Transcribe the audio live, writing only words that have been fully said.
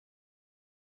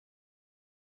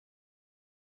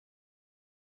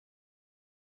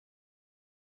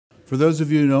For those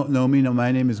of you who don't know me,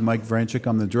 my name is Mike Vranchik.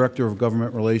 I'm the Director of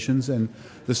Government Relations, and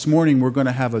this morning we're going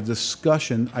to have a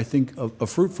discussion, I think a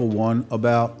fruitful one,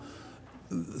 about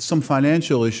some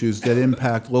financial issues that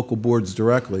impact local boards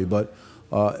directly. But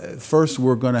first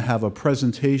we're going to have a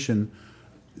presentation.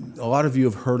 A lot of you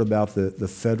have heard about the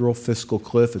federal fiscal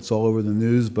cliff. It's all over the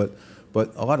news, but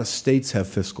a lot of states have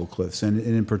fiscal cliffs, and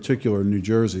in particular New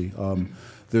Jersey.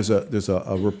 There's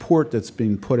a report that's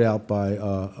being put out by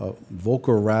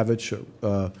Volker Ravitch.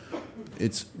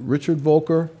 It's Richard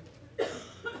Volker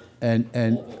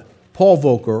and Paul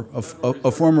Volcker,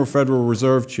 a former Federal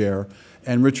Reserve chair,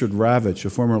 and Richard Ravitch, a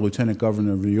former lieutenant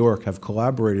governor of New York, have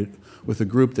collaborated with a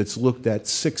group that's looked at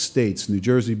 6 states, New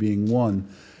Jersey being one,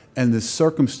 and the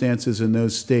circumstances in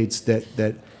those states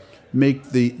that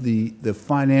make the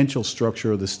financial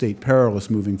structure of the state perilous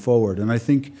moving forward. And I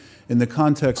think in the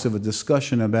context of a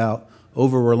discussion about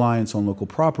over-reliance on local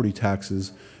property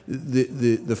taxes,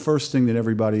 the first thing that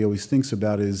everybody always thinks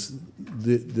about is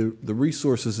the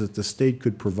resources that the state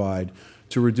could provide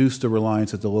to reduce the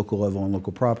reliance at the local level on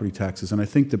local property taxes. And I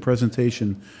think the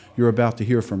presentation you're about to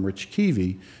hear from Rich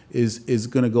Keevy is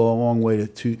going to go a long way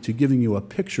to giving you a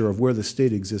picture of where the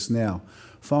state exists now.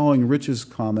 Following Rich's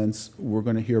comments, we're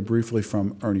going to hear briefly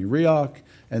from Ernie Rioch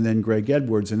and then Greg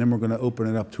Edwards, and then we're going to open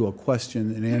it up to a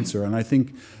question and answer. And I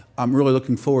think I'm really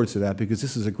looking forward to that, because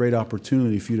this is a great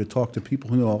opportunity for you to talk to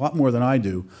people who know a lot more than I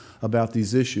do about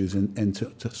these issues and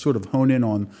to sort of hone in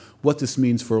on what this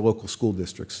means for local school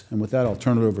districts. And with that, I'll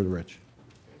turn it over to Rich.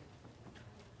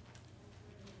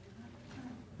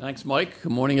 Thanks, Mike.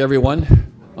 Good morning, everyone.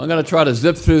 I'm going to try to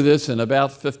zip through this in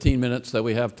about 15 minutes so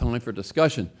we have time for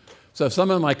discussion. So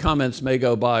some of my comments may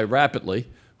go by rapidly,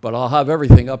 but I'll have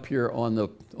everything up here on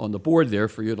the board there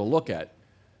for you to look at.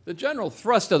 The general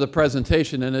thrust of the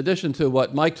presentation, in addition to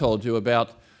what Mike told you about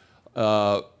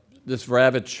this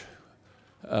Ravitch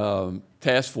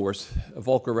task force, a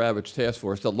Volker Ravitch task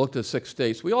force that looked at 6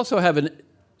 states, we also have an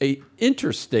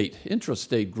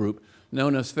intrastate group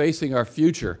known as Facing Our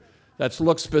Future that's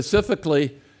looked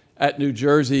specifically at New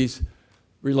Jersey's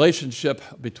relationship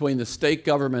between the state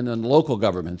government and local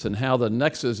governments and how the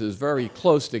nexus is very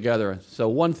close together. So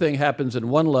one thing happens in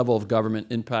one level of government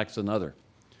impacts another.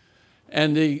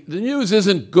 And the news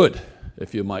isn't good,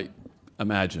 if you might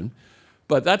imagine,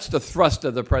 but that's the thrust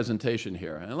of the presentation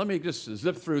here. And let me just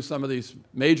zip through some of these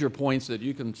major points that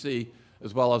you can see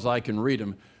as well as I can read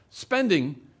them.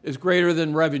 Spending is greater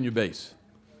than revenue base.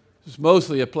 It's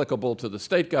mostly applicable to the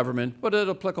state government, but it's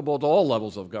applicable to all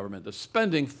levels of government. The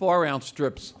spending far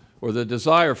outstrips, or the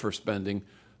desire for spending,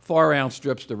 far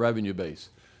outstrips the revenue base.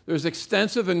 There's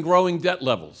extensive and growing debt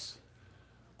levels.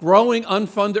 Growing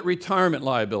unfunded retirement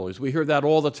liabilities. We hear that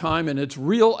all the time, and it's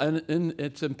real, and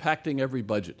it's impacting every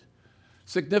budget.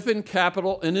 Significant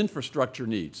capital and infrastructure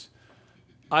needs.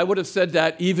 I would have said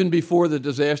that even before the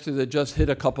disaster that just hit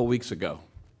a couple weeks ago.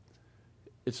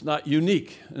 It's not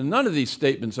unique, and none of these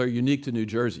statements are unique to New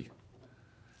Jersey.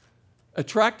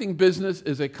 Attracting business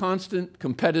is a constant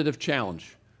competitive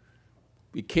challenge.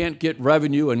 We can't get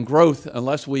revenue and growth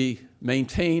unless we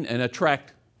maintain and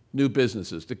attract new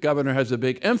businesses. The governor has a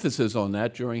big emphasis on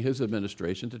that during his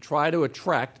administration, to try to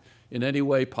attract in any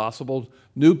way possible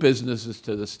new businesses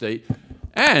to the state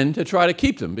and to try to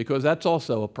keep them, because that's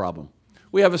also a problem.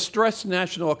 We have a stressed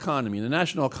national economy. The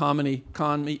national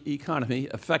economy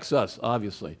affects us,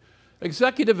 obviously.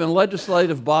 Executive and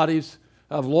legislative bodies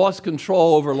have lost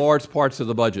control over large parts of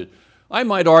the budget. I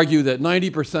might argue that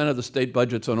 90% of the state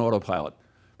budget's on autopilot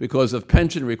because of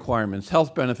pension requirements,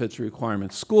 health benefits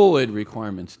requirements, school aid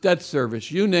requirements, debt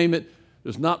service, you name it.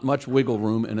 There's not much wiggle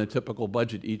room in a typical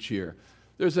budget each year.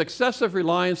 There's excessive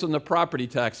reliance on the property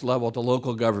tax level to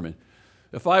local government.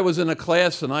 If I was in a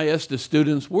class and I asked the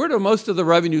students, where do most of the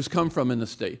revenues come from in the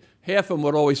state? Half of them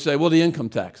would always say, well, the income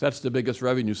tax. That's the biggest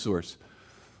revenue source.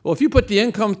 Well, if you put the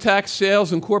income tax,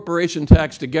 sales, and corporation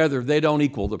tax together, they don't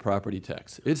equal the property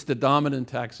tax. It's the dominant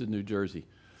tax in New Jersey.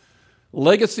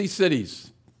 Legacy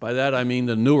cities, by that I mean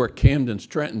the Newark, Camdens,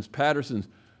 Trentons, Pattersons,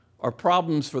 are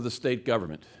problems for the state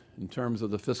government in terms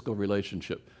of the fiscal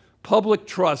relationship. Public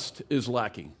trust is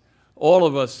lacking. All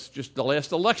of us, just the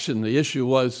last election, the issue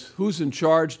was, who's in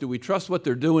charge? Do we trust what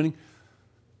they're doing?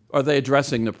 Are they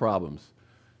addressing the problems?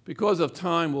 Because of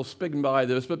time, we'll spin by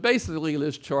this, but basically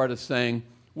this chart is saying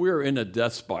we're in a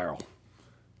death spiral.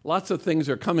 Lots of things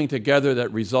are coming together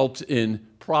that results in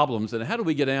problems, and how do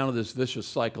we get out of this vicious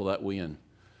cycle that we're in?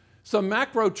 Some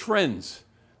macro trends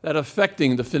that are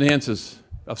affecting the finances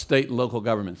of state and local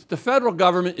governments. The federal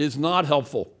government is not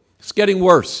helpful. It's getting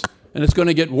worse, and it's going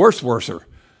to get worser.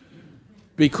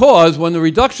 Because when the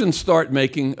reductions start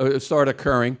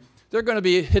occurring, they're going to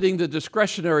be hitting the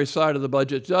discretionary side of the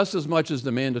budget just as much as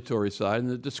the mandatory side. And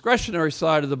the discretionary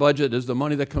side of the budget is the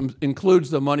money that includes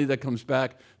the money that comes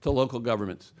back to local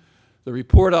governments. The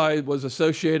report I was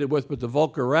associated with the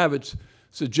Volcker-Ravitch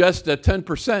suggests that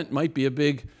 10% might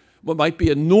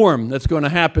be a norm that's going to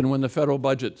happen when the federal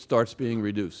budget starts being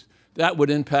reduced. That would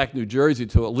impact New Jersey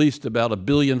to at least about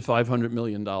 $1.5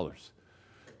 billion.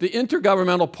 The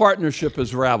intergovernmental partnership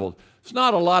has raveled. There's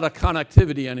not a lot of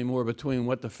connectivity anymore between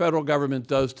what the federal government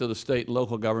does to the state and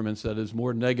local governments that is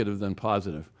more negative than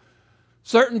positive.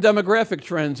 Certain demographic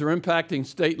trends are impacting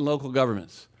state and local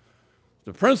governments.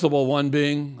 The principal one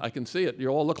being, I can see it, you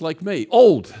all look like me,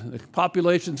 old. The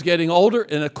population's getting older,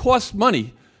 and it costs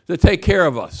money to take care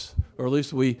of us, or at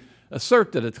least we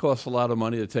assert that it costs a lot of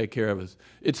money to take care of us.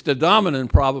 It's the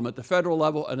dominant problem at the federal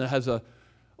level, and it has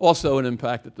also an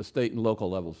impact at the state and local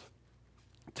levels.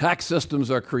 Tax systems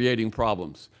are creating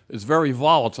problems. It's very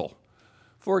volatile.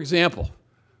 For example,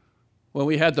 when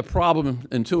we had the problem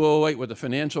in 2008 with the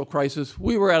financial crisis,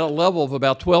 we were at a level of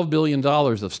about $12 billion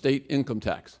of state income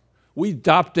tax. We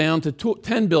dropped down to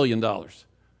 $10 billion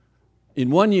in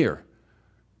 1 year.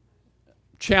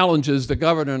 Challenges the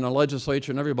governor and the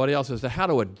legislature and everybody else as to how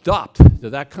to adopt to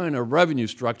that kind of revenue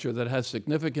structure that has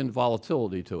significant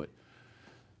volatility to it.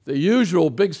 The usual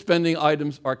big spending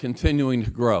items are continuing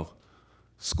to grow.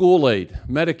 School aid,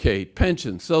 Medicaid,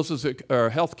 pensions,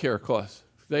 health care costs.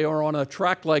 They are on a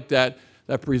track like that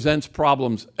that presents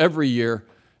problems every year,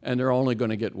 and they're only going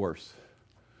to get worse.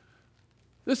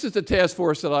 This is the task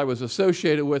force that I was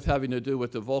associated with having to do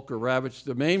with the Volcker-Ravitch.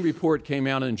 The main report came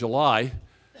out in July.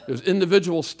 There's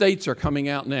individual states are coming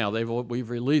out now. We've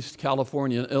released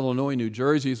California, Illinois, New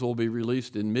Jersey's will be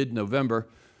released in mid-November.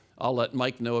 I'll let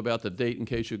Mike know about the date in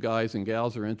case you guys and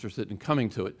gals are interested in coming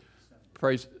to it.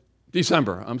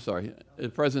 December, I'm sorry. The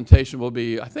presentation will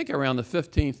be, I think, around the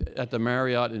 15th at the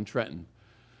Marriott in Trenton.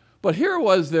 But here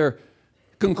was their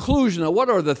conclusion of what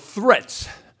are the threats.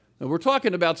 Now, we're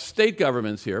talking about state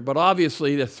governments here, but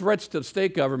obviously the threats to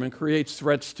state government creates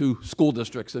threats to school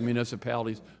districts and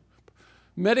municipalities.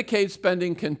 Medicaid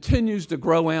spending continues to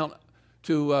grow out,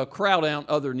 to crowd out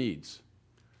other needs.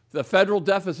 The federal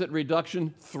deficit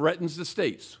reduction threatens the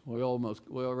states. We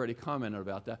already commented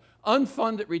about that.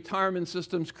 Unfunded retirement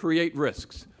systems create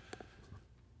risks.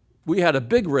 We had a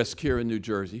big risk here in New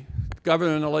Jersey. The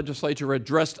governor and the legislature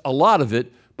addressed a lot of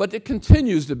it, but it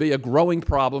continues to be a growing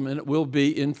problem, and it will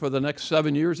be for the next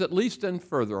 7 years at least and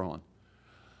further on.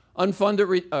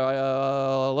 Unfunded,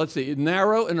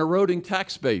 narrow and eroding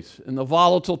tax base and the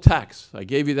volatile tax. I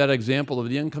gave you that example of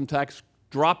the income tax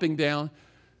dropping down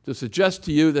to suggest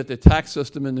to you that the tax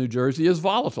system in New Jersey is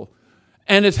volatile,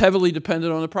 and it's heavily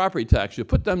dependent on the property tax. You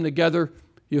put them together,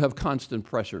 you have constant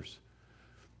pressures.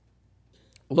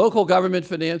 Local government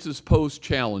finances pose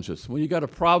challenges. When you got a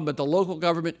problem at the local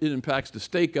government, it impacts the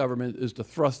state government is the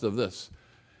thrust of this.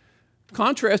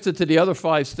 Contrasted to the other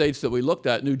 5 states that we looked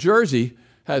at, New Jersey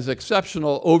has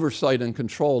exceptional oversight and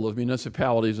control of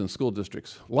municipalities and school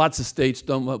districts. Lots of states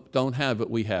don't have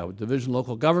what we have. Division of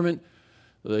local government,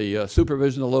 the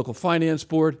supervision of the local finance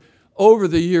board. Over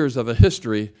the years of a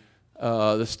history,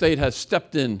 the state has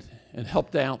stepped in and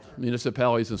helped out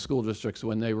municipalities and school districts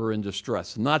when they were in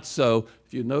distress. Not so,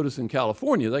 if you notice in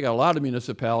California, they got a lot of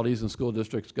municipalities and school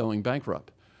districts going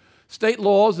bankrupt. State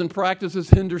laws and practices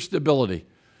hinder stability.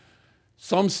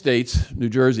 Some states, New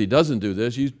Jersey doesn't do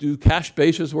this, you do cash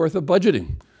basis worth of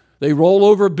budgeting. They roll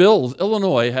over bills.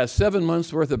 Illinois has 7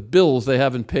 months worth of bills they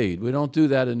haven't paid. We don't do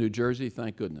that in New Jersey,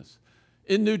 thank goodness.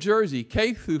 In New Jersey,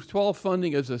 K through 12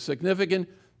 funding is a significant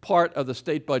part of the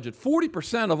state budget.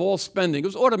 40% of all spending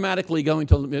is automatically going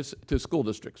to school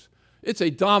districts. It's a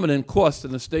dominant cost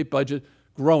in the state budget,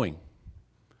 growing.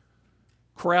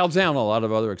 Crowds out a lot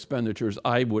of other expenditures,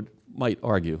 might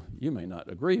argue. You may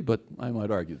not agree, but I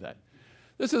might argue that.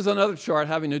 This is another chart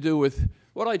having to do with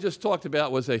what I just talked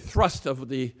about was a thrust of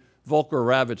the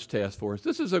Volcker-Ravitch task force.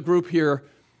 This is a group here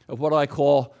of what I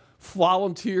call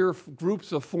volunteer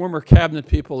groups of former cabinet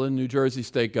people in New Jersey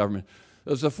state government.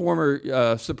 There's a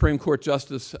former Supreme Court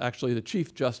justice, actually the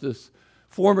Chief Justice,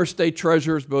 former state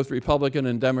treasurers, both Republican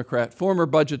and Democrat, former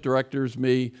budget directors,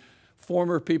 me,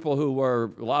 former people who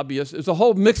were lobbyists. It's a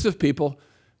whole mix of people,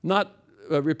 not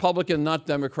Republican, not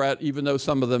Democrat, even though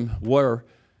some of them were,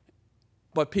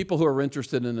 but people who are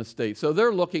interested in the state. So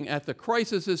they're looking at the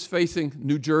crises facing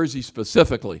New Jersey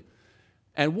specifically.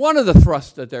 And one of the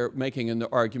thrusts that they're making in the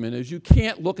argument is you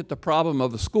can't look at the problem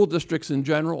of the school districts in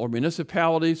general or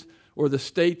municipalities or the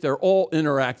state. They're all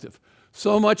interactive.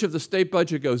 So much of the state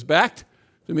budget goes back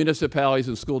to municipalities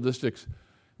and school districts.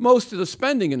 Most of the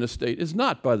spending in the state is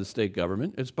not by the state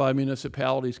government. It's by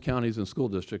municipalities, counties, and school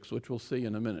districts, which we'll see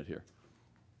in a minute here.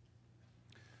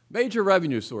 Major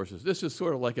revenue sources. This is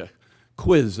sort of like a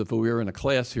quiz. If we were in a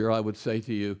class here, I would say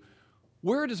to you,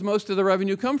 where does most of the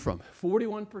revenue come from?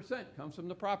 41% comes from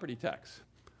the property tax.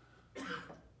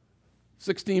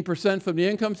 16% from the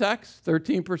income tax,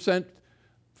 13%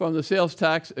 from the sales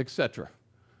tax, etc.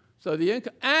 So the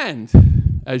income,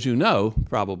 and as you know,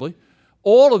 probably,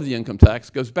 all of the income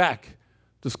tax goes back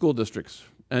to school districts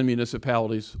and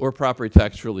municipalities or property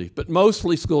tax relief, but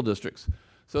mostly school districts.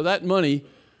 So that money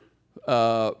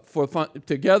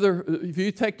together, if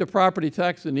you take the property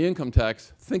tax and the income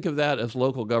tax, think of that as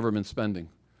local government spending.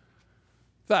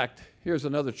 In fact, here's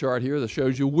another chart here that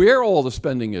shows you where all the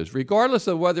spending is, regardless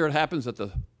of whether it happens at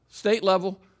the state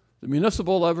level, the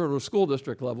municipal level, or the school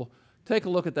district level. Take a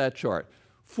look at that chart.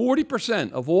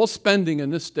 40% of all spending in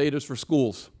this state is for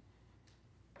schools.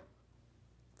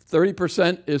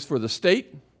 30% is for the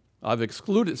state. I've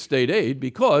excluded state aid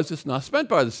because it's not spent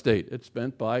by the state. It's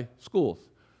spent by schools.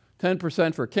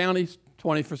 10% for counties,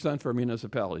 20% for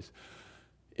municipalities.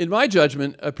 In my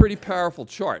judgment, a pretty powerful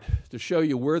chart to show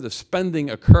you where the spending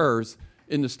occurs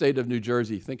in the state of New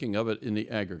Jersey, thinking of it in the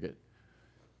aggregate.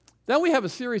 Then we have a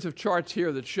series of charts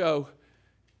here that show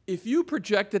if you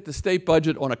projected the state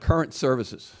budget on a current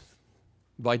services,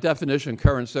 by definition,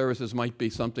 current services might be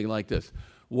something like this.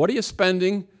 What are you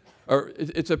spending? Or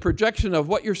it's a projection of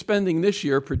what you're spending this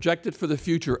year projected for the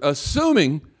future,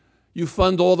 assuming you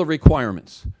fund all the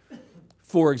requirements.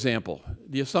 For example,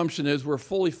 the assumption is we're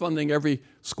fully funding every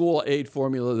school aid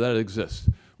formula that exists.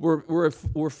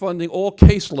 We're funding all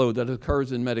caseload that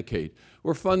occurs in Medicaid.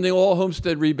 We're funding all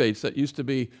homestead rebates that used to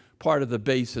be part of the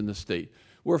base in the state.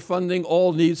 We're funding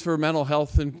all needs for mental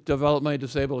health and developmentally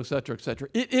disabled, et cetera, et cetera.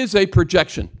 It is a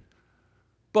projection,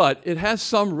 but it has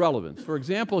some relevance. For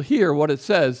example, here what it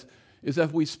says is that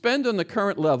if we spend on the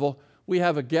current level, we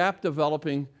have a gap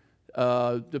developing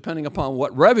depending upon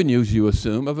what revenues you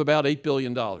assume, of about $8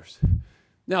 billion.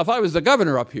 Now, if I was the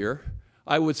governor up here,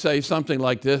 I would say something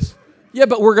like this, yeah,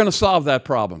 but we're going to solve that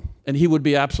problem. And he would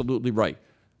be absolutely right,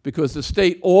 because the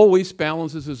state always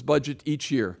balances its budget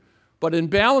each year. But in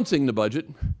balancing the budget,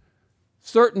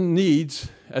 certain needs,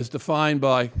 as defined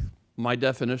by my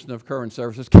definition of current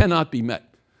services, cannot be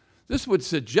met. This would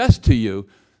suggest to you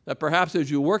that perhaps as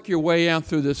you work your way out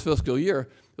through this fiscal year,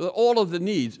 that all of the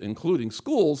needs, including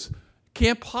schools,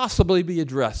 can't possibly be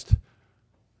addressed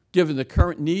given the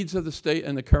current needs of the state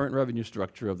and the current revenue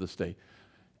structure of the state.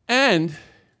 And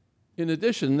in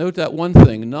addition, note that one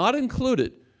thing, not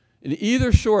included in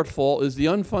either shortfall is the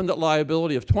unfunded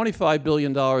liability of $25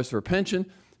 billion for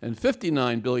pension and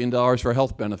 $59 billion for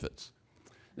health benefits.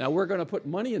 Now, we're going to put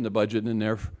money in the budget in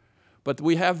there, but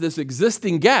we have this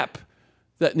existing gap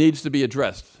that needs to be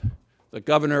addressed. The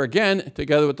governor, again,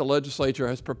 together with the legislature,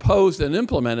 has proposed and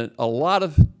implemented a lot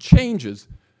of changes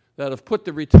that have put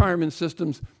the retirement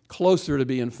systems closer to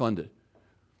being funded.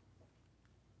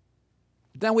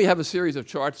 Then we have a series of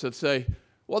charts that say,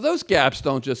 well, those gaps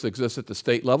don't just exist at the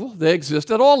state level, they exist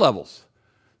at all levels.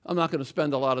 I'm not going to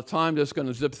spend a lot of time, just going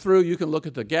to zip through. You can look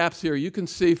at the gaps here. You can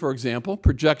see, for example,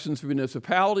 projections for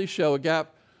municipalities show a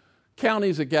gap,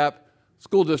 counties a gap,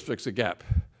 school districts a gap.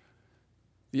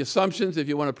 The assumptions, if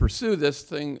you want to pursue this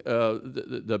thing,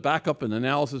 the backup and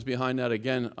analysis behind that,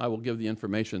 again, I will give the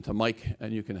information to Mike,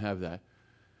 and you can have that.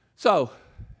 So,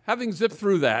 having zipped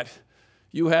through that,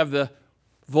 you have the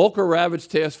Volcker Ravage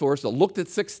Task Force that looked at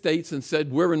 6 states and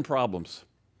said, we're in problems.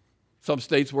 Some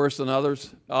states worse than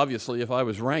others. Obviously, if I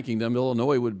was ranking them,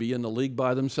 Illinois would be in the league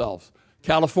by themselves.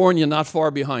 California not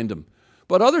far behind them.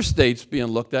 But other states being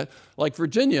looked at, like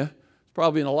Virginia, is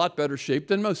probably in a lot better shape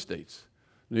than most states.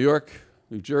 New York,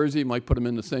 New Jersey might put them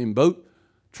in the same boat.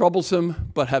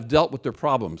 Troublesome, but have dealt with their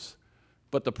problems.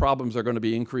 But the problems are going to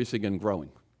be increasing and growing.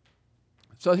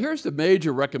 So here's the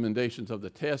major recommendations of the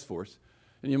task force.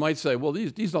 And you might say, well,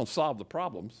 these don't solve the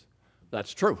problems.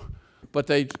 That's true. But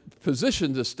they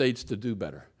position the states to do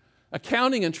better.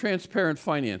 Accounting and transparent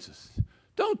finances.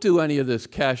 Don't do any of this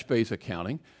cash-based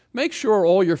accounting. Make sure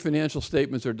all your financial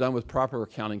statements are done with proper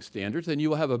accounting standards, and you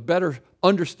will have a better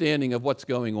understanding of what's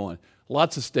going on.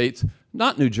 Lots of states,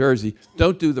 not New Jersey,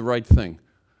 don't do the right thing.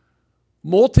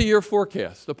 Multi-year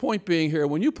forecasts. The point being here,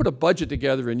 when you put a budget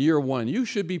together in year 1, you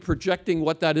should be projecting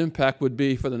what that impact would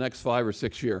be for the next 5 or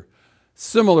 6 years.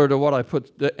 Similar to what I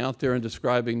put out there in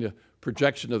describing the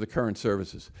projection of the current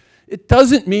services. It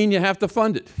doesn't mean you have to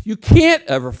fund it. You can't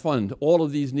ever fund all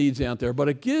of these needs out there, but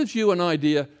it gives you an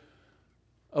idea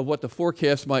of what the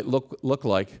forecast might look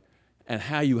like and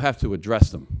how you have to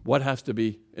address them. What has to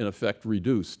be, in effect,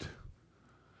 reduced.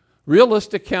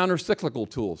 Realistic counter-cyclical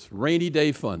tools, rainy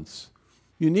day funds.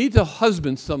 You need to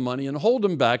husband some money and hold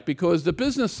them back because the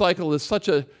business cycle is such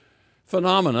a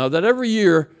phenomena that every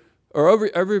year or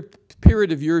every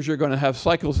period of years you're going to have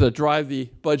cycles that drive the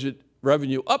budget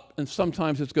revenue up, and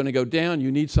sometimes it's going to go down.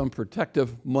 You need some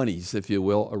protective monies, if you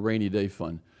will, a rainy day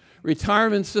fund.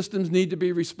 Retirement systems need to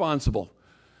be responsible.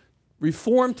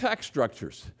 Reform tax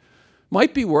structures.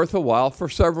 Might be worth a while for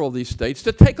several of these states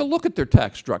to take a look at their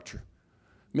tax structure.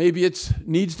 Maybe it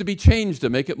needs to be changed to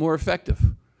make it more effective.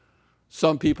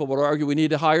 Some people would argue we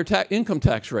need a higher income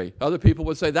tax rate. Other people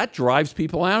would say that drives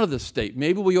people out of the state.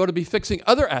 Maybe we ought to be fixing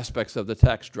other aspects of the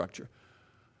tax structure.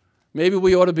 Maybe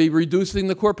we ought to be reducing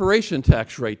the corporation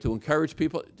tax rate to encourage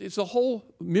people. It's a whole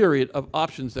myriad of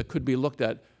options that could be looked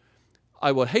at.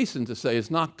 I would hasten to say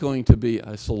it's not going to be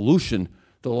a solution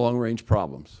to long-range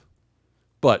problems,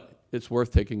 but it's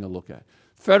worth taking a look at.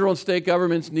 Federal and state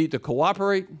governments need to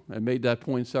cooperate. I made that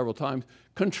point several times.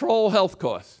 Control health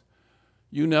costs.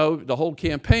 You know, the whole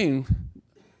campaign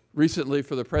recently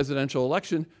for the presidential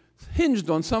election hinged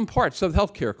on some parts of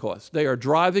health care costs. They are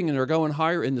driving and are going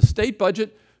higher. In the state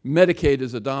budget, Medicaid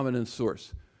is a dominant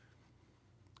source.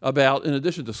 In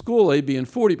addition to school aid being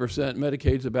 40%,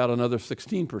 Medicaid's about another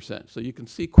 16%. So you can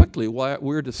see quickly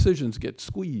where decisions get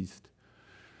squeezed.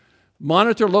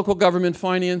 Monitor local government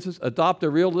finances, adopt a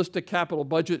realistic capital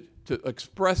budget to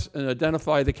express and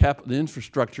identify the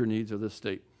infrastructure needs of the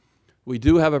state. We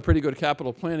do have a pretty good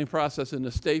capital planning process in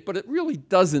the state, but it really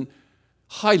doesn't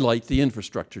highlight the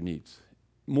infrastructure needs.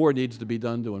 More needs to be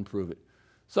done to improve it.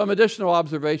 Some additional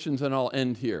observations, and I'll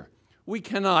end here. We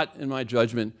cannot, in my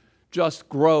judgment, just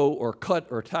grow or cut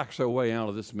or tax our way out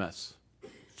of this mess.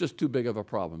 It's just too big of a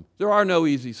problem. There are no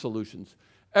easy solutions.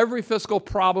 Every fiscal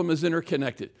problem is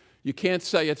interconnected. You can't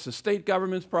say it's the state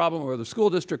government's problem or the school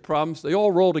district problems. They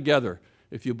all roll together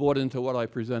if you bought into what I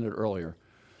presented earlier.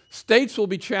 States will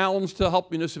be challenged to help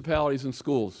municipalities and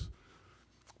schools.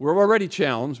 We're already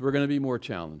challenged. We're going to be more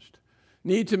challenged.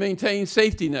 Need to maintain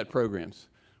safety net programs.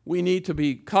 We need to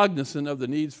be cognizant of the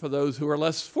needs for those who are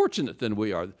less fortunate than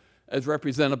we are, as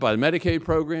represented by Medicaid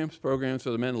programs, programs for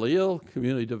the mentally ill,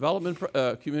 community development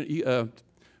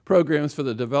programs for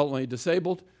the developmentally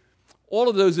disabled. All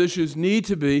of those issues need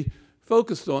to be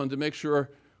focused on to make sure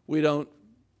we don't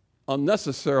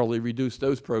unnecessarily reduce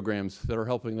those programs that are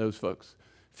helping those folks.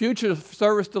 Future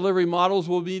service delivery models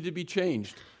will need to be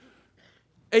changed.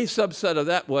 A subset of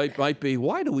that might be,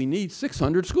 why do we need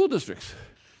 600 school districts?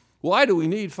 Why do we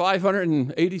need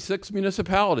 586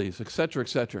 municipalities, et cetera, et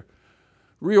cetera?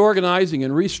 Reorganizing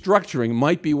and restructuring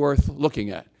might be worth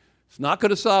looking at. It's not going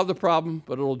to solve the problem,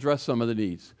 but it'll address some of the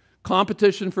needs.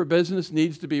 Competition for business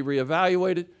needs to be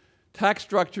reevaluated. Tax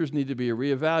structures need to be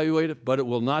reevaluated, but it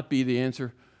will not be the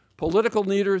answer. Political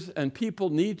leaders and people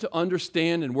need to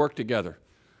understand and work together.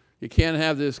 You can't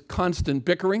have this constant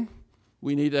bickering.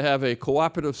 We need to have a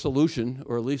cooperative solution,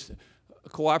 or at least a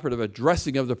cooperative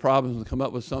addressing of the problems and come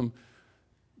up with some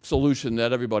solution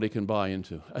that everybody can buy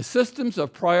into. A systems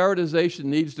of prioritization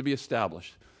needs to be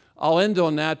established. I'll end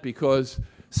on that because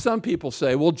some people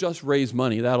say, we'll just raise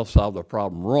money, that'll solve the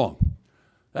problem. Wrong.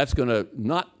 That's going to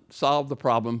not solve the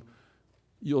problem.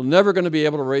 You're never going to be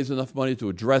able to raise enough money to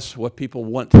address what people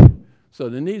want. So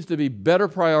there needs to be better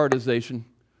prioritization,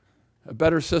 a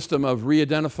better system of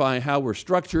re-identifying how we're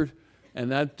structured,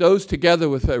 and that those together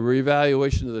with a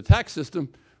reevaluation of the tax system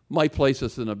might place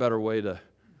us in a better way to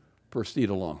proceed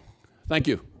along. Thank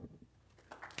you.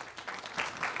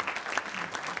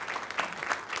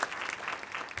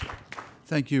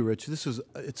 Thank you, Rich.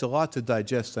 It's a lot to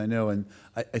digest, I know, and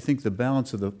I think the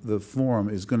balance of the forum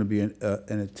is going to be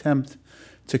an attempt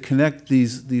to connect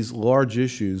these large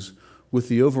issues with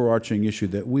the overarching issue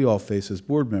that we all face as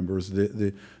board members,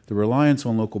 the reliance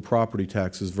on local property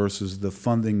taxes versus the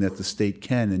funding that the state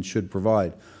can and should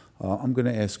provide. I'm going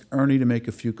to ask Ernie to make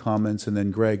a few comments, and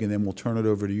then Greg, and then we'll turn it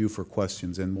over to you for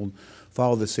questions. And we'll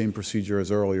follow the same procedure as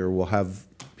earlier. We'll have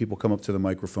people come up to the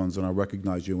microphones, and I'll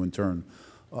recognize you in turn.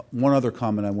 One other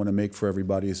comment I want to make for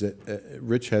everybody is that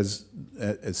Rich has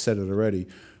said it already.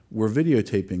 We're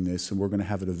videotaping this, and we're going to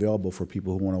have it available for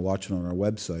people who want to watch it on our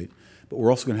website. But we're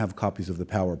also going to have copies of the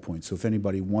PowerPoint. So if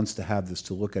anybody wants to have this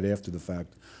to look at after the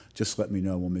fact, just let me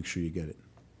know. We'll make sure you get it.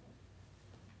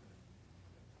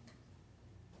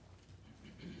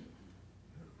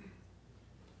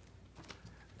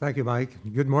 Thank you, Mike.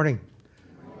 Good morning.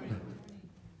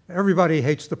 Everybody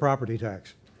hates the property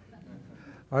tax.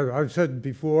 I've said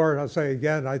before, and I'll say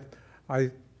again,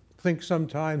 I think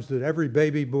sometimes that every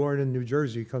baby born in New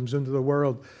Jersey comes into the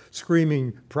world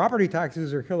screaming, property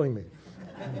taxes are killing me.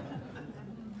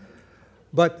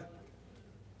 But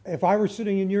if I were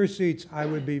sitting in your seats, I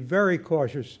would be very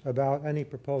cautious about any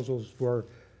proposals for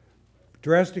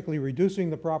drastically reducing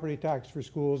the property tax for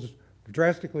schools,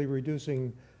 drastically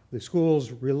reducing the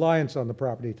schools' reliance on the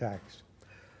property tax.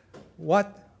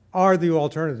 What are the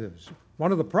alternatives?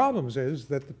 One of the problems is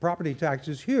that the property tax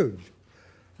is huge.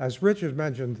 As Rich has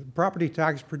mentioned, the property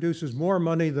tax produces more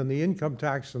money than the income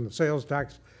tax and the sales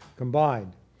tax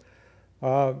combined.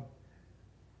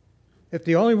 If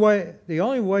the only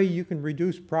way you can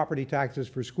reduce property taxes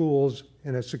for schools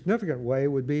in a significant way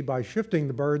would be by shifting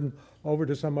the burden over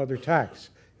to some other tax,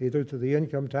 either to the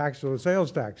income tax or the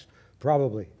sales tax,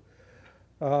 probably.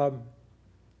 One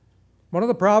of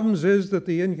the problems is that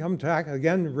the income tax,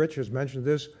 again, Rich has mentioned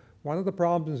this, one of the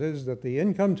problems is that the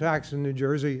income tax in New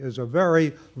Jersey is a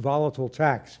very volatile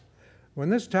tax.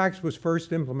 When this tax was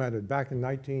first implemented back in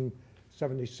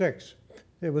 1976,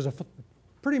 it was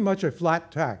pretty much a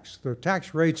flat tax. The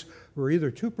tax rates were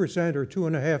either 2% or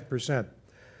 2.5%.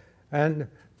 And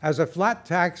as a flat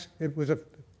tax, it was a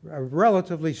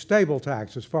relatively stable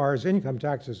tax as far as income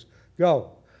taxes go.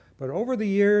 But over the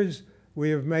years, we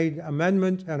have made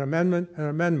amendment and amendment and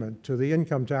amendment to the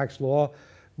income tax law,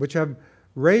 which have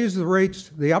raised the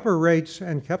rates, the upper rates,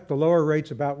 and kept the lower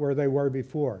rates about where they were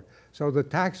before. So the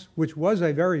tax, which was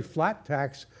a very flat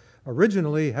tax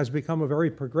originally, has become a very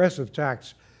progressive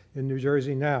tax in New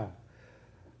Jersey now,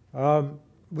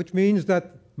 which means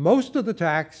that most of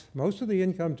the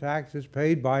income tax is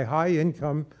paid by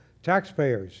high-income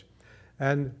taxpayers.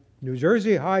 And New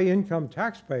Jersey high-income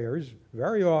taxpayers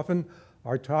very often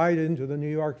are tied into the New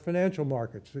York financial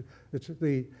markets. It's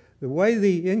the way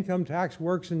the income tax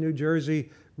works in New Jersey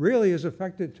really is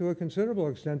affected to a considerable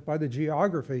extent by the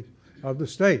geography of the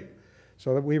state,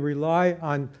 so that we rely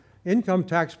on income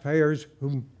taxpayers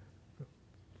who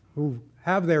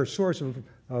have their source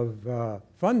of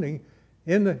funding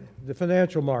in the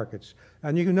financial markets.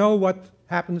 And you know what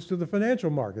happens to the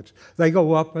financial markets. They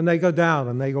go up and they go down,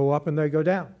 and they go up and they go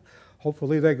down.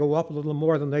 Hopefully they go up a little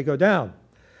more than they go down.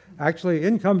 Actually,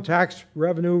 income tax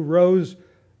revenue rose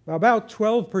about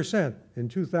 12% in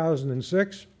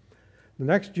 2006. The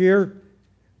next year,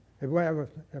 12%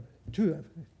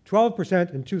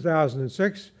 in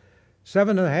 2006,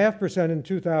 7.5% in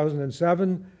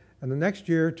 2007, and the next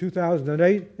year,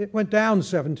 2008, it went down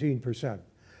 17%.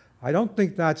 I don't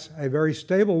think that's a very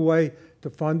stable way to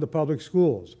fund the public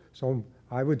schools. So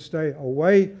I would stay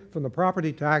away from the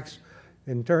property tax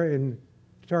in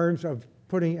terms of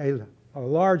putting a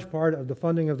large part of the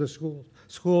funding of the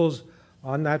schools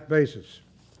on that basis.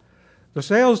 The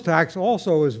sales tax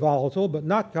also is volatile, but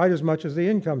not quite as much as the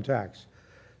income tax.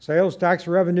 Sales tax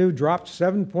revenue dropped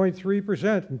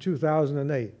 7.3% in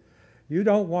 2008. You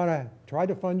don't want to try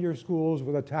to fund your schools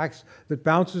with a tax that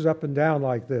bounces up and down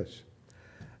like this.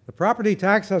 The property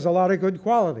tax has a lot of good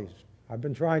qualities. I've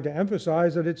been trying to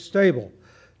emphasize that it's stable.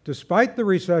 Despite the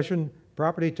recession,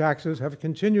 property taxes have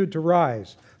continued to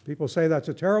rise. People say that's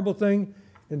a terrible thing.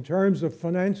 In terms of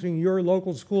financing your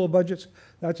local school budgets,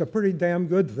 that's a pretty damn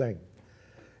good thing.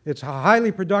 It's a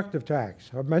highly productive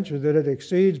tax. I've mentioned that it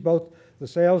exceeds both the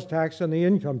sales tax and the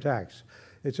income tax.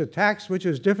 It's a tax which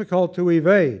is difficult to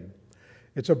evade.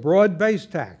 It's a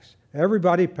broad-based tax.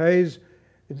 Everybody pays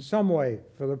in some way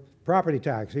for the property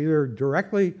tax, either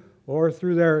directly or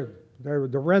through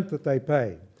the rent that they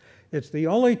pay. It's the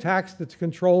only tax that's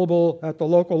controllable at the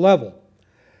local level.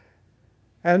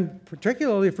 And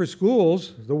particularly for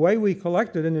schools, the way we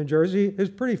collect it in New Jersey is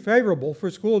pretty favorable for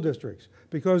school districts,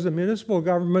 because the municipal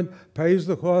government pays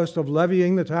the cost of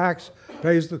levying the tax,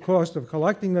 pays the cost of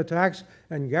collecting the tax,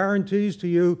 and guarantees to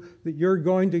you that you're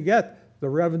going to get the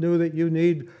revenue that you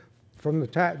need from the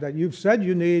tax that you've said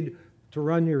you need to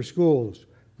run your schools.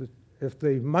 If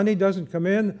the money doesn't come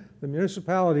in, the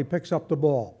municipality picks up the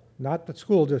ball, not the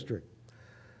school district.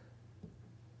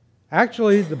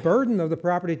 Actually, the burden of the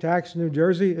property tax in New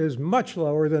Jersey is much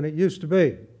lower than it used to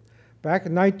be. Back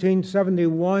in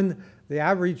 1971, the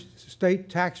average state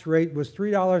tax rate was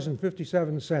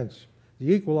 $3.57,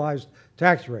 the equalized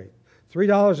tax rate.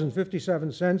 $3.57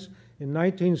 in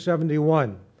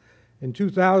 1971. In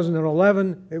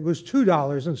 2011, it was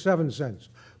 $2.07.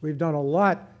 We've done a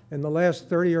lot in the last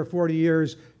 30 or 40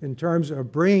 years in terms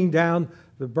of bringing down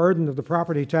the burden of the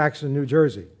property tax in New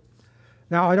Jersey.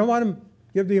 Now, I don't want to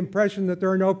give the impression that there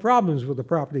are no problems with the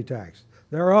property tax.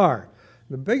 There are.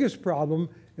 The biggest problem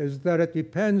is that it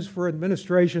depends for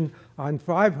administration on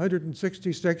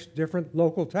 566 different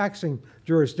local taxing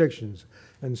jurisdictions.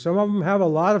 And some of them have a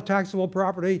lot of taxable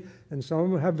property, and some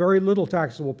of them have very little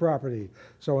taxable property.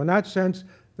 So in that sense,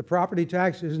 the property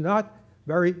tax is not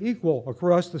very equal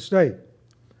across the state.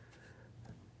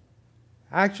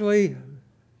 Actually,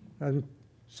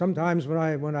 Sometimes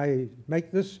when I make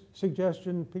this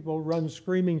suggestion, people run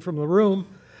screaming from the room.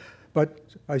 But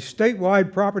a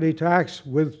statewide property tax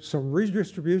with some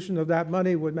redistribution of that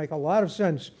money would make a lot of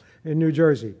sense in New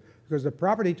Jersey, because the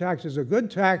property tax is a good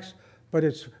tax, but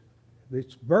its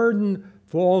burden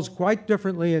falls quite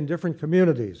differently in different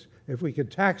communities. If we could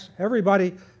tax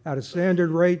everybody at a standard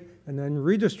rate and then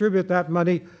redistribute that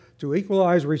money to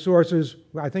equalize resources,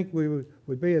 I think we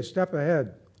would be a step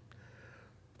ahead.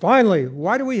 Finally,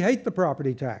 why do we hate the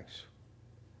property tax?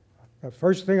 The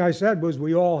first thing I said was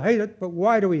we all hate it, but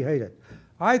why do we hate it?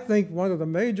 I think one of the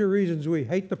major reasons we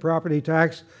hate the property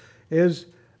tax is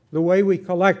the way we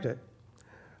collect it.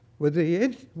 With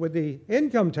the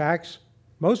income tax,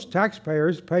 most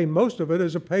taxpayers pay most of it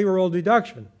as a payroll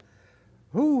deduction.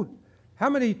 How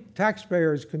many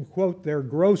taxpayers can quote their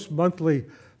gross monthly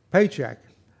paycheck?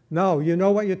 No, you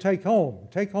know what you take home.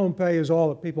 Take-home pay is all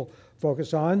that people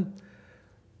focus on.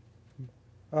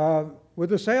 With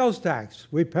the sales tax,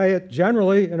 we pay it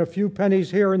generally in a few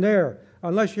pennies here and there,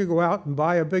 unless you go out and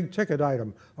buy a big ticket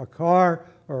item, a car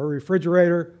or a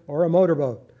refrigerator or a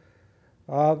motorboat.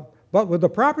 But with the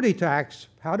property tax,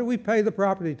 how do we pay the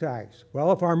property tax?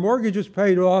 Well, if our mortgage is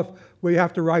paid off, we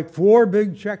have to write 4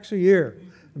 big checks a year.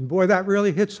 And boy, that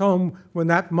really hits home when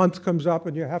that month comes up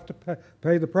and you have to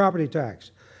pay the property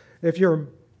tax. If your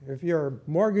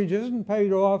mortgage isn't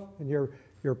paid off and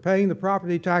you're paying the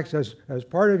property tax as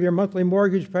part of your monthly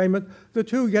mortgage payment, the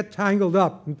two get tangled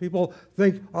up, and people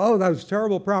think, oh, those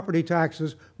terrible property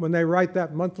taxes, when they write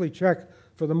that monthly check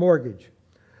for the mortgage.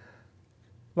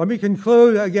 Let me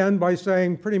conclude again by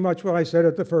saying pretty much what I said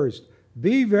at the first.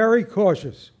 Be very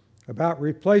cautious about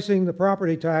replacing the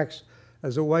property tax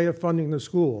as a way of funding the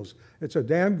schools. It's a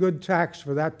damn good tax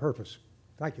for that purpose.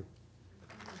 Thank you.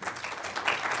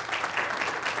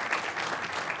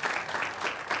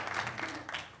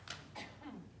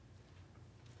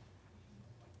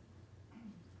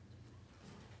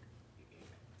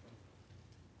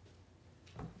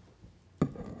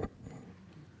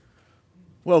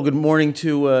 Well, good morning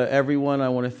to everyone. I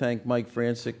want to thank Mike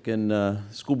Vrancik and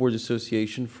School Boards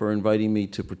Association for inviting me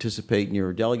to participate in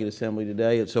your delegate assembly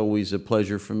today. It's always a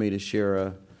pleasure for me to share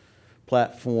a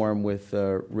platform with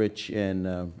Rich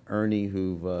and Ernie,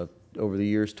 who've over the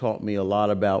years taught me a lot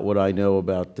about what I know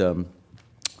about the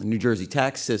New Jersey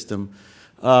tax system.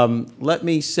 Let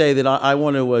me say that I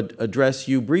want to address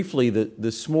you briefly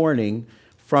this morning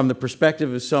from the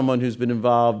perspective of someone who's been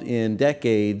involved in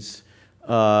decades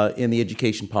in the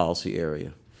education policy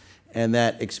area. And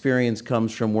that experience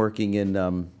comes from working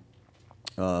in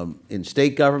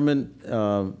state government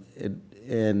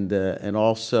and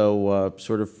also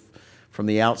sort of from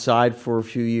the outside for a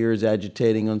few years,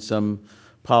 agitating on some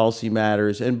policy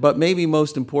matters. But maybe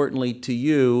most importantly to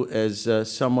you, as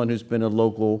someone who's been a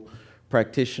local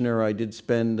practitioner, I did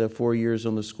spend 4 years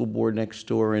on the school board next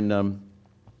door in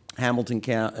Hamilton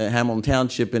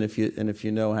Township. And if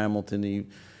you know Hamilton,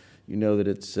 you know that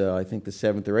it's, I think, the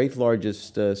 7th or 8th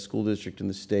largest school district in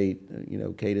the state,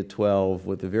 K to 12,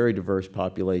 with a very diverse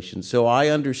population. So I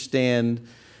understand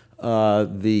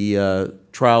the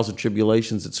trials and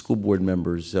tribulations that school board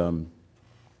members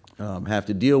have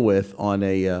to deal with on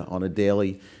a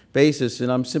daily basis, and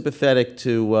I'm sympathetic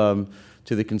to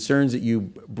the concerns that you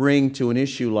bring to an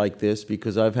issue like this,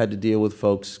 because I've had to deal with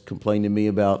folks complain to me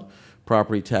about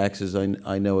property taxes.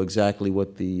 I know exactly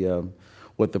what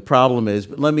the problem is.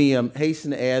 But let me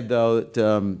hasten to add, though,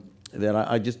 that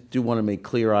I just do want to make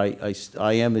clear I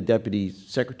am the Deputy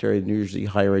Secretary of the New Jersey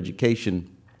Higher Education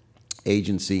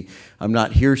Agency. I'm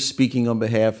not here speaking on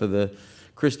behalf of the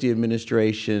Christie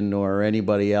administration or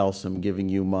anybody else. I'm giving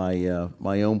you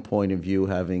my own point of view,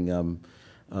 having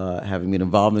been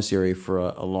involved in this area for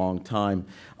a long time.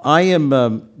 I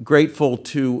am grateful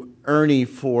to Ernie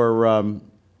for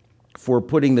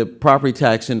putting the property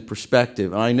tax in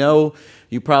perspective. And I know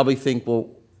you probably think, well,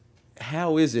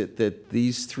 how is it that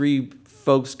these three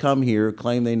folks come here,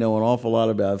 claim they know an awful lot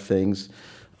about things,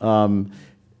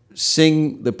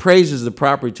 sing the praises of the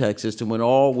property tax system when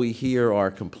all we hear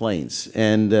are complaints?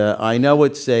 And I know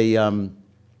it's it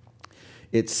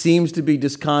seems to be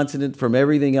disconsonant from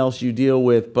everything else you deal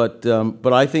with, but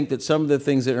I think that some of the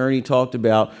things that Ernie talked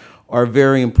about are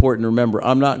very important to remember.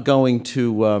 I'm not going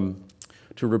to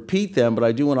repeat them, but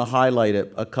I do want to highlight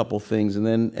a couple things and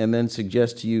then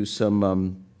suggest to you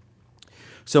some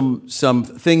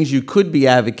things you could be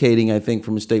advocating, I think,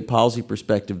 from a state policy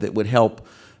perspective that would help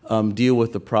deal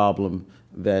with the problem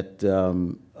that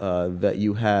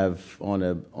you have on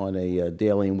a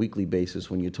daily and weekly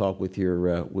basis when you talk with your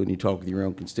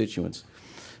own constituents.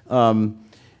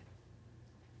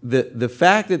 the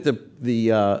fact that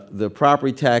the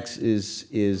property tax is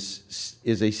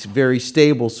a very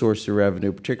stable source of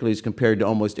revenue, particularly as compared to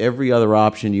almost every other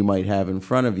option you might have in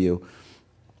front of you,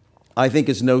 I think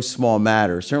is no small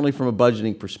matter. Certainly from a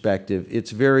budgeting perspective,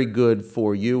 it's very good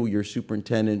for you, your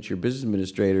superintendents, your business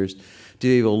administrators, to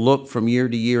be able to look from year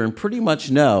to year and pretty much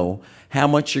know how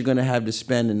much you're going to have to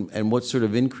spend and what sort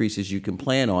of increases you can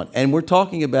plan on. And we're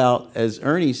talking about, as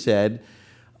Ernie said,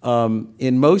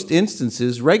 in most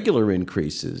instances, regular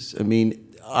increases. I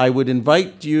mean, I would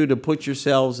invite you to put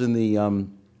yourselves in the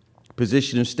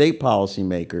position of state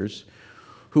policymakers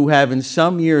who have in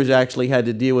some years actually had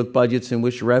to deal with budgets in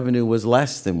which revenue was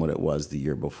less than what it was the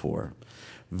year before.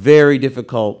 Very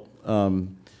difficult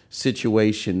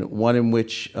situation, one in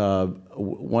which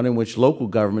local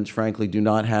governments, frankly,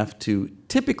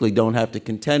 typically don't have to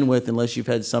contend with unless you've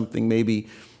had something maybe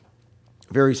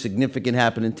very significant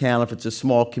happen in town. If it's a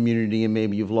small community and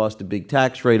maybe you've lost a big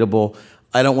tax rateable,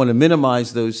 I don't want to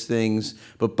minimize those things,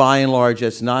 but by and large,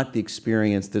 that's not the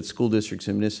experience that school districts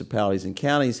and municipalities and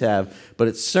counties have, but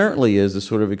it certainly is the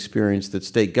sort of experience that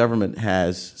state government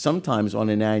has, sometimes on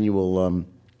an annual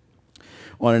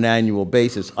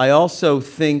basis. I also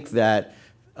think that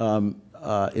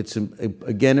it's,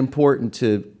 again, important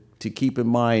to keep in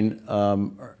mind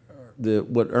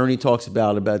what Ernie talks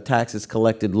about taxes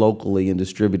collected locally and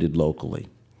distributed locally.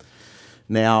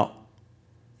 Now,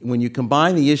 when you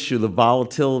combine the issue of the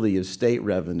volatility of state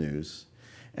revenues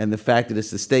and the fact that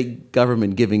it's the state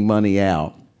government giving money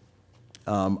out,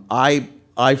 I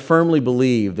firmly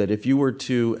believe that if you were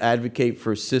to advocate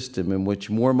for a system in which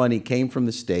more money came from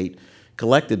the state,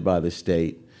 collected by the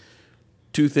state,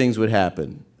 two things would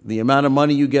happen. The amount of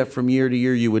money you get from year to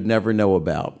year you would never know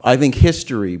about. I think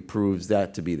history proves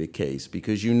that to be the case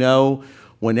because you know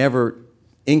whenever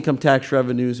income tax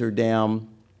revenues are down,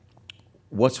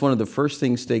 what's one of the first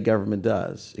things state government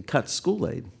does? It cuts school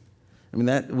aid. I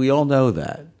mean, we all know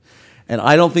that. And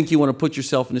I don't think you want to put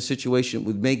yourself in a situation that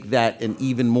would make that an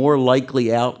even more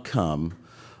likely outcome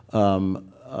of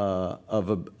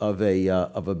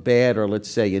a bad or, let's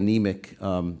say, anemic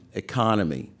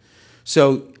economy.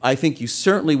 So I think you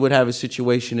certainly would have a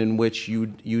situation in which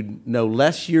you'd know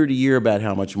less year to year about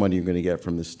how much money you're going to get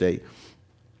from the state.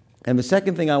 And the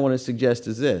second thing I want to suggest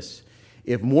is this.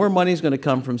 If more money is going to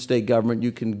come from state government,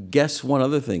 you can guess one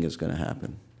other thing is going to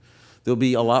happen. There'll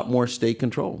be a lot more state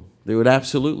control. There would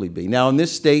absolutely be. Now, in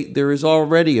this state, there is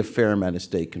already a fair amount of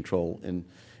state control in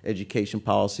education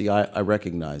policy. I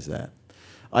recognize that.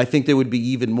 I think there would be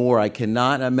even more. I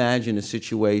cannot imagine a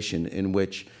situation in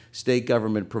which state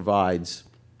government provides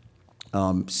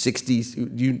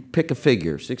you pick a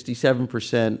figure, 67%,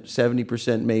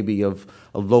 70% maybe of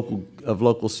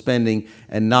local spending,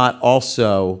 and not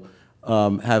also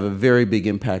have a very big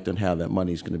impact on how that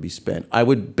money is going to be spent. I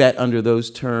would bet under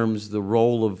those terms the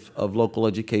role of local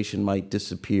education might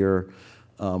disappear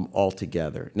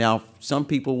altogether. Now, some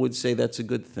people would say that's a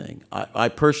good thing. I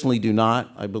personally do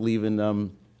not. I believe in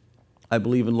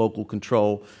local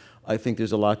control. I think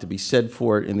there's a lot to be said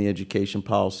for it in the education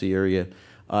policy area.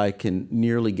 I can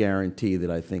nearly guarantee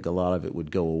that I think a lot of it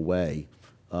would go away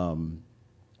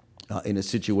in a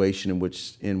situation in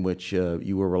which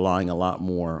you were relying a lot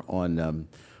more on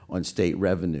state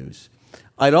revenues.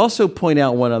 I'd also point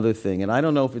out one other thing, and I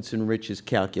don't know if it's in Rich's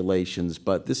calculations,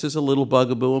 but this is a little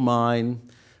bugaboo of mine.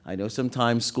 I know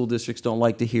sometimes school districts don't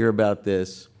like to hear about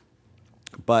this,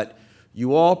 but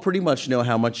you all pretty much know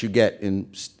how much you get in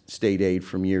state aid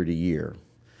from year to year.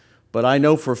 But I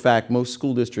know for a fact most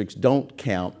school districts don't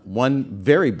count one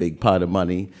very big pot of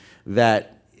money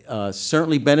that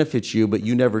certainly benefits you, but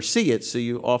you never see it, so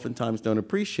you oftentimes don't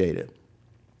appreciate it.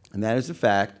 And that is the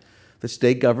fact the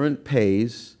state government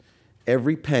pays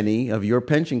every penny of your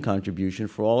pension contribution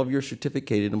for all of your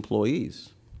certificated employees.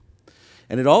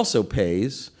 And it also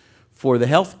pays for the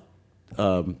health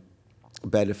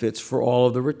benefits for all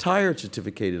of the retired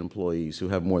certificated employees who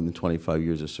have more than 25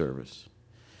 years of service.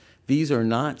 These are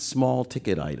not small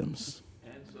ticket items.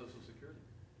 And Social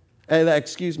Security.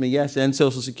 Excuse me, yes, and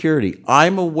Social Security.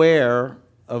 I'm aware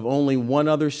of only one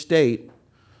other state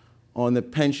on the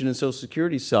pension and Social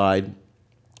Security side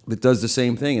that does the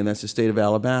same thing, and that's the state of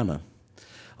Alabama.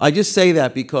 I just say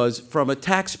that because from a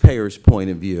taxpayer's point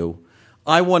of view,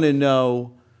 I want to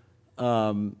know,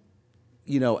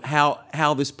 you know,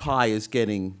 how this pie is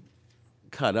getting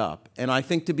cut up. And I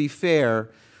think, to be fair,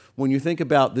 when you think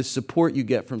about the support you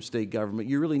get from state government,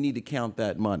 you really need to count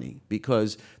that money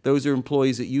because those are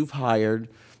employees that you've hired.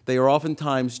 They are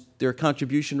oftentimes, their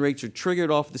contribution rates are triggered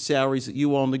off the salaries that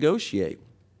you all negotiate.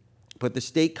 But the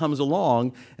state comes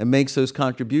along and makes those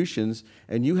contributions,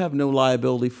 and you have no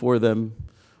liability for them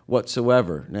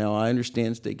whatsoever. Now, I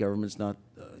understand state government's not,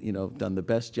 done the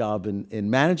best job in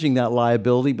managing that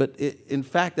liability, but in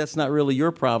fact, that's not really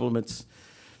your problem.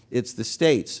 It's the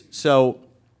states. So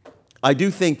I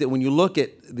do think that when you look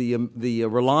at the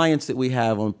reliance that we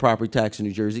have on property tax in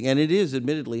New Jersey, and it is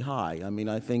admittedly high. I mean,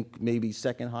 I think maybe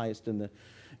second highest in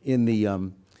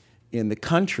the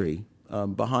country,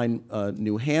 behind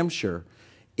New Hampshire.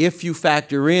 If you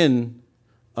factor in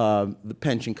the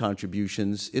pension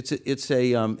contributions, it's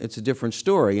a different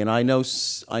story. And I know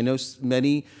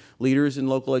many leaders in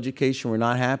local education were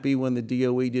not happy when the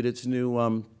DOE did its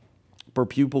new per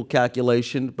pupil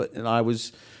calculation, and I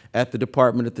was at the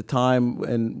department at the time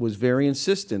and was very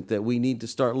insistent that we need to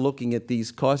start looking at these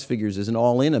cost figures as an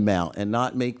all-in amount and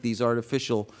not make these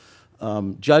artificial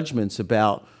judgments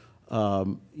about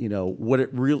what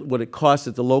it costs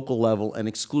at the local level and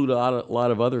exclude a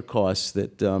lot of other costs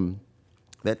that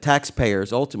that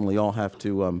taxpayers ultimately all have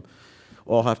to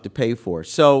pay for.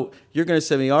 So you're going to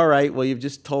say to me, all right, well, you've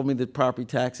just told me that property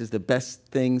tax is the best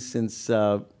thing since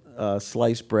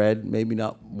sliced bread, maybe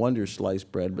not Wonder's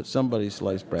sliced bread, but somebody's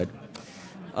sliced bread.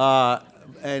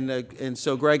 And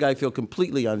so, Greg, I feel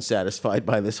completely unsatisfied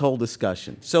by this whole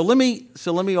discussion. So let me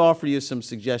offer you some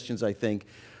suggestions, I think,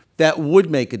 that would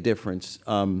make a difference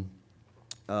to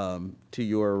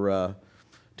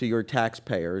your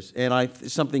taxpayers, and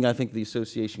something I think the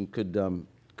association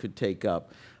could take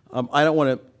up. I don't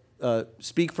want to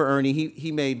speak for Ernie.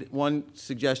 He made one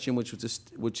suggestion, which is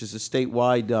a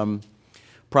statewide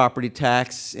property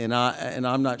tax, and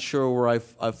I'm not sure where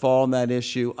I fall on that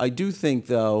issue. I do think,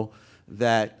 though,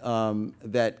 that an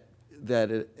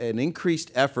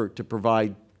increased effort to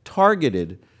provide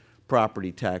targeted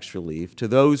property tax relief to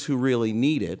those who really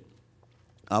need it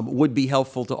would be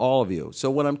helpful to all of you. So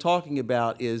what I'm talking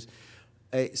about is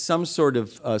some sort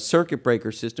of circuit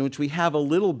breaker system, which we have a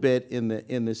little bit in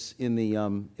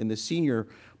the senior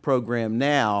program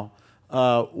now,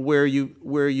 where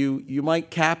you might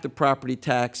cap the property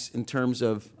tax in terms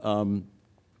of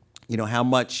how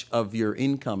much of your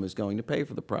income is going to pay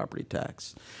for the property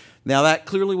tax. Now, that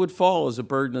clearly would fall as a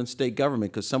burden on state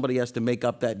government because somebody has to make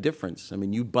up that difference. I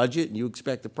mean, you budget and you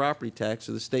expect the property tax,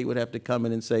 so the state would have to come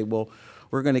in and say, well,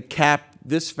 we're going to cap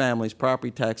this family's property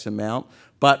tax amount,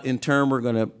 but in turn, we're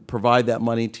going to provide that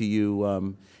money to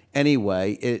you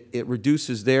anyway. It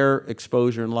reduces their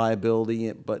exposure and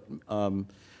liability, but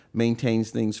maintains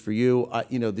things for you.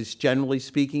 This, generally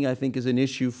speaking, I think is an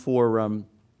issue for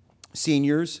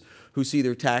seniors who see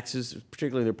their taxes,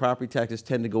 particularly their property taxes,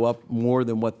 tend to go up more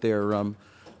than what their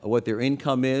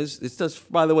income is. This does,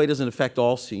 by the way, doesn't affect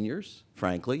all seniors,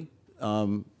 frankly.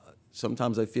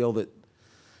 Sometimes I feel that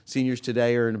seniors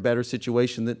today are in a better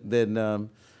situation than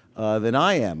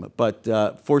I am,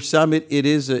 but for some it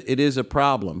is a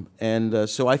problem, and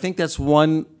so I think that's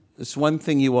one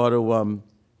thing you ought to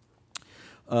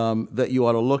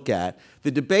look at.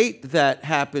 The debate that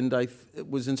happened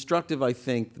was instructive, I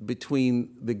think,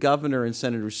 between the governor and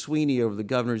Senator Sweeney over the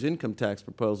governor's income tax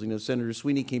proposal. Senator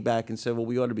Sweeney came back and said, well,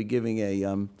 we ought to be giving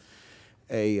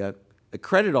a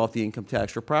credit off the income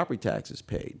tax for property taxes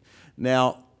paid.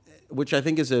 Now, which I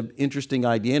think is an interesting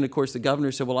idea, and of course the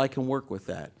governor said, well, I can work with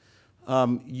that.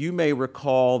 You may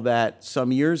recall that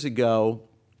some years ago,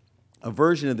 a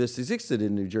version of this existed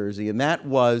in New Jersey, and that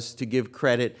was to give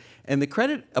credit. And the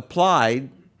credit applied,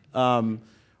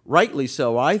 rightly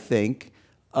so, I think,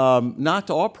 not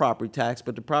to all property tax,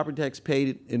 but to property tax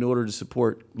paid in order to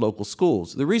support local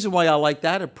schools. The reason why I like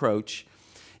that approach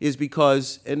is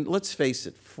because, and let's face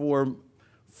it, for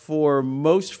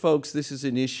most folks, this is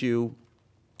an issue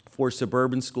for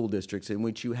suburban school districts in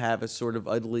which you have a sort of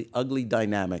ugly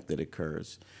dynamic that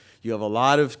occurs. You have a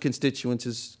lot of constituents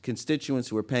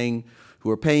who are paying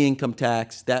income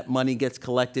tax. That money gets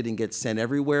collected and gets sent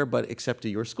everywhere, but except to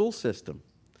your school system.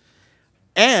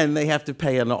 And they have to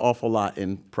pay an awful lot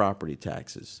in property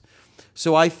taxes.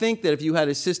 So I think that if you had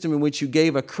a system in which you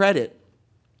gave a credit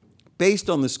based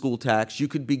on the school tax, you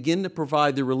could begin to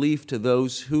provide the relief to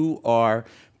those who are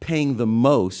paying the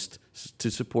most to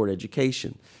support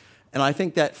education. And I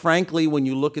think that, frankly, when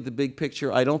you look at the big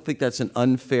picture, I don't think that's an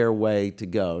unfair way to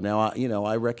go. Now,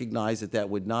 I recognize that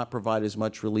would not provide as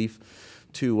much relief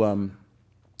to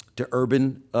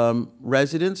urban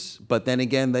residents, but then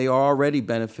again, they are already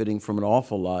benefiting from an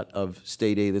awful lot of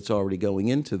state aid that's already going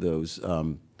into those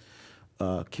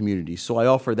communities. So I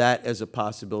offer that as a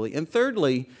possibility. And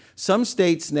thirdly, some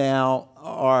states now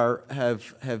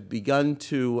have begun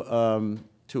to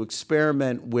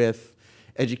experiment with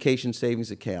education savings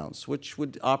accounts, which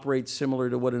would operate similar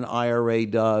to what an IRA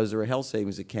does or a health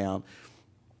savings account,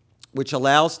 which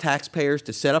allows taxpayers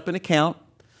to set up an account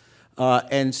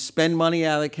and spend money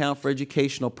out of the account for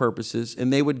educational purposes,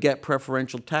 and they would get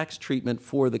preferential tax treatment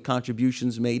for the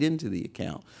contributions made into the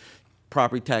account.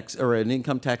 Property tax or an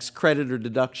income tax credit or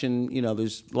deduction, you know,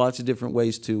 there's lots of different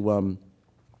ways to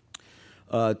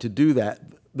do that.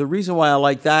 The reason why I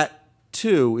like that,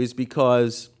 too, is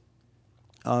because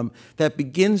that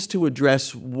begins to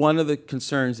address one of the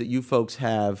concerns that you folks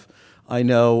have, I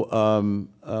know,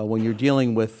 when you're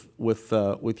dealing with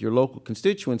your local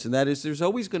constituents, and that is there's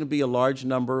always going to be a large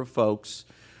number of folks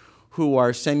who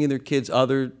are sending their kids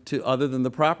other than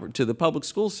the public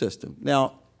school system.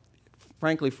 Now,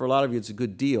 frankly, for a lot of you, it's a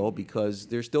good deal because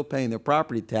they're still paying their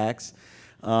property tax,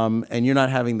 and you're not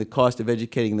having the cost of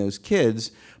educating those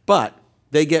kids, but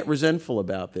they get resentful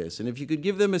about this. And if you could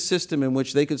give them a system in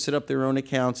which they could set up their own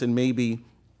accounts and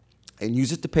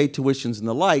use it to pay tuitions and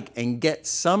the like, and get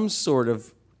some sort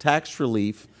of tax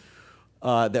relief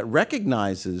that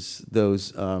recognizes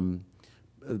those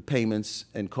payments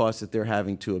and costs that they're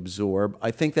having to absorb,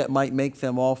 I think that might make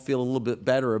them all feel a little bit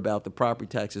better about the property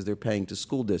taxes they're paying to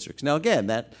school districts. Now, again,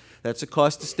 that's a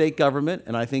cost to state government,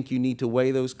 and I think you need to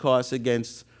weigh those costs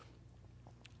against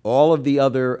all of the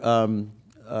other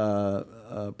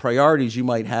priorities you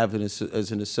might have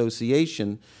as an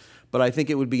association. But I think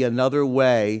it would be another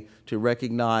way to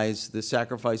recognize the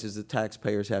sacrifices that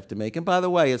taxpayers have to make. And by the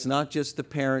way, it's not just the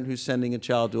parent who's sending a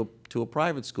child to a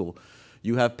private school.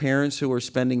 You have parents who are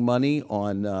spending money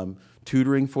on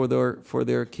tutoring for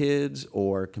their kids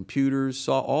or computers,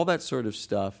 all that sort of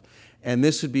stuff. And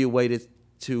this would be a way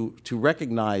to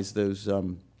recognize those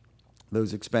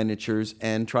expenditures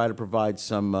and try to provide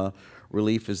some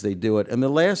relief as they do it. And the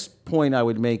last point I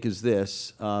would make is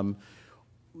this.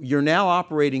 You're now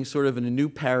operating sort of in a new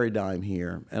paradigm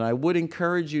here, and I would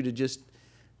encourage you to just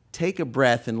take a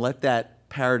breath and let that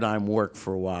paradigm work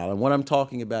for a while. And what I'm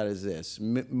talking about is this.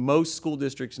 Most school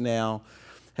districts now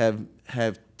have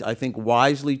I think,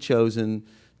 wisely chosen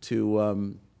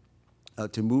to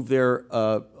move their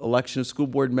election of school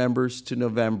board members to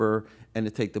November and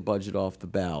to take the budget off the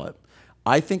ballot.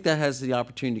 I think that has the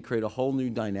opportunity to create a whole new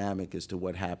dynamic as to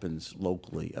what happens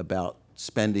locally about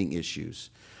spending issues.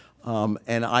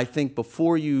 And I think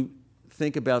before you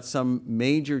think about some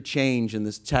major change in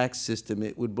this tax system,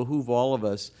 it would behoove all of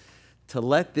us to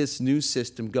let this new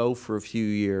system go for a few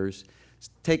years,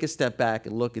 take a step back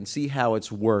and look and see how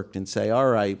it's worked and say, all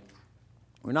right,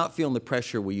 we're not feeling the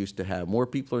pressure we used to have. More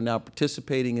people are now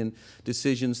participating in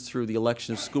decisions through the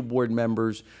election of school board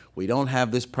members. We don't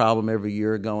have this problem every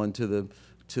year going to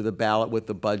the ballot with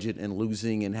the budget and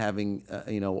losing and having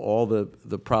all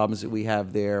the problems that we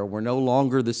have there. We're no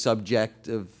longer the subject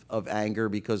of anger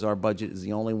because our budget is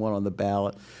the only one on the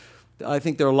ballot. I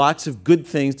think there are lots of good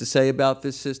things to say about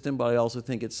this system, but I also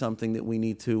think it's something that we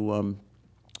need to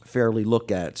fairly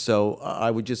look at. So I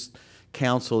would just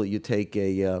counsel that you take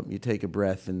a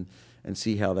breath and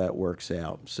see how that works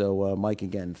out. So Mike,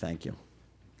 again, thank you.